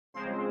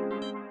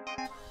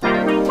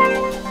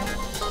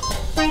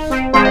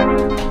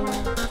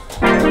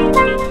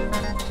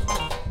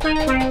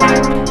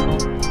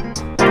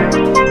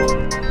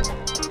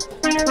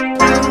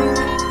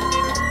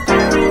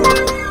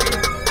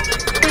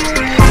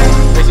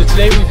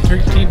today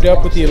we've teamed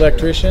up with the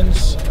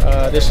electricians.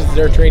 This is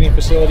their training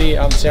facility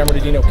out in San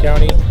Bernardino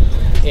County,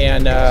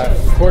 and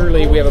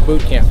quarterly we have a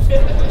boot camp.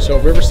 So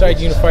Riverside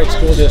Unified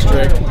School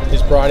District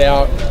has brought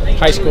out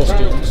high school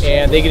students,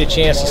 and they get a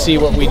chance to see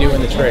what we do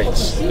in the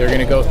trades. They're going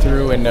to go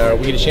through, and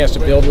we get a chance to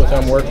build with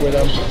them, work with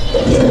them.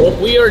 What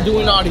we are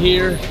doing out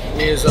here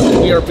is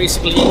we are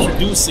basically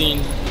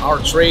introducing our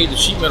trade, the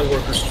sheet metal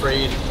workers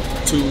trade,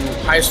 to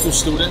high school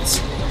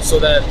students, so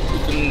that we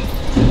can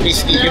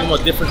basically give them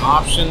a different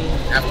option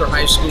after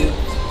high school.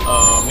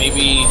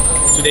 Maybe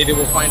today they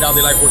will find out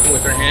they like working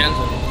with their hands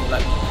and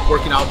like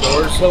working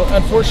outdoors. Well,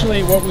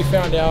 unfortunately, what we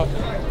found out,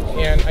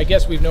 and I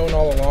guess we've known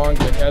all along,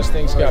 but as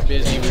things got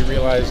busy, we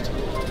realized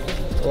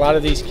a lot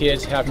of these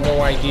kids have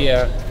no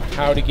idea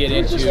how to get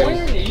into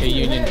a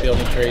union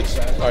building trades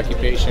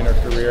occupation or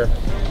career.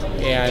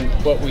 And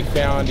what we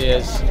found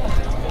is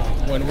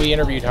when we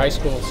interviewed high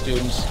school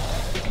students,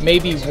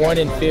 maybe 1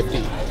 in 50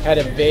 had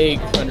a vague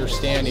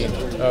understanding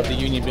of the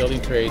union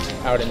building trades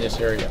out in this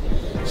area.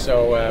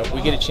 So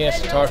we get a chance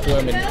to talk to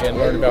them and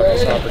learn about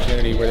this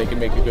opportunity where they can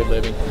make a good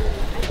living.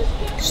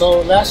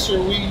 So last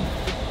year we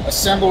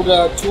assembled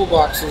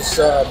toolboxes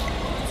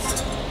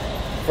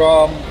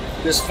from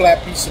this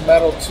flat piece of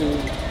metal to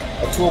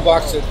a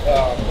toolbox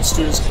that the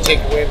students can take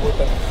away with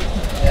them.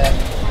 And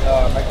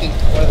I think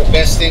one of the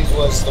best things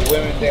was the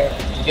women there,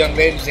 the young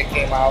ladies that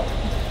came out,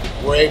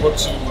 were able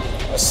to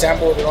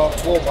assemble their own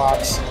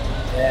toolbox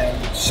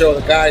and show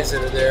the guys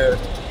that are there,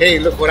 hey,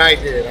 look what I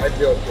did, I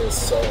built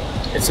this. So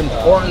it's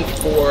important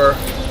for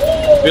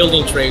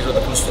building trades or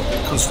the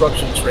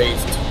construction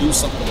trades to do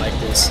something like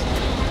this,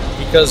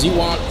 because you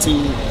want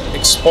to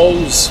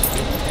expose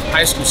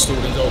high school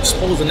students or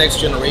expose the next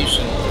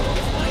generation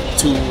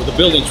to the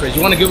building trades.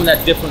 You want to give them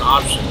that different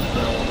option.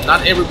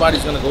 Not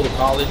everybody's going to go to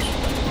college.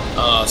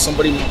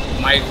 Somebody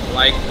might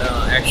like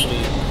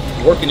actually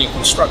working in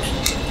construction,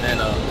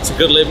 and it's a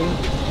good living,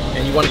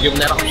 and you want to give them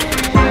that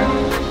option.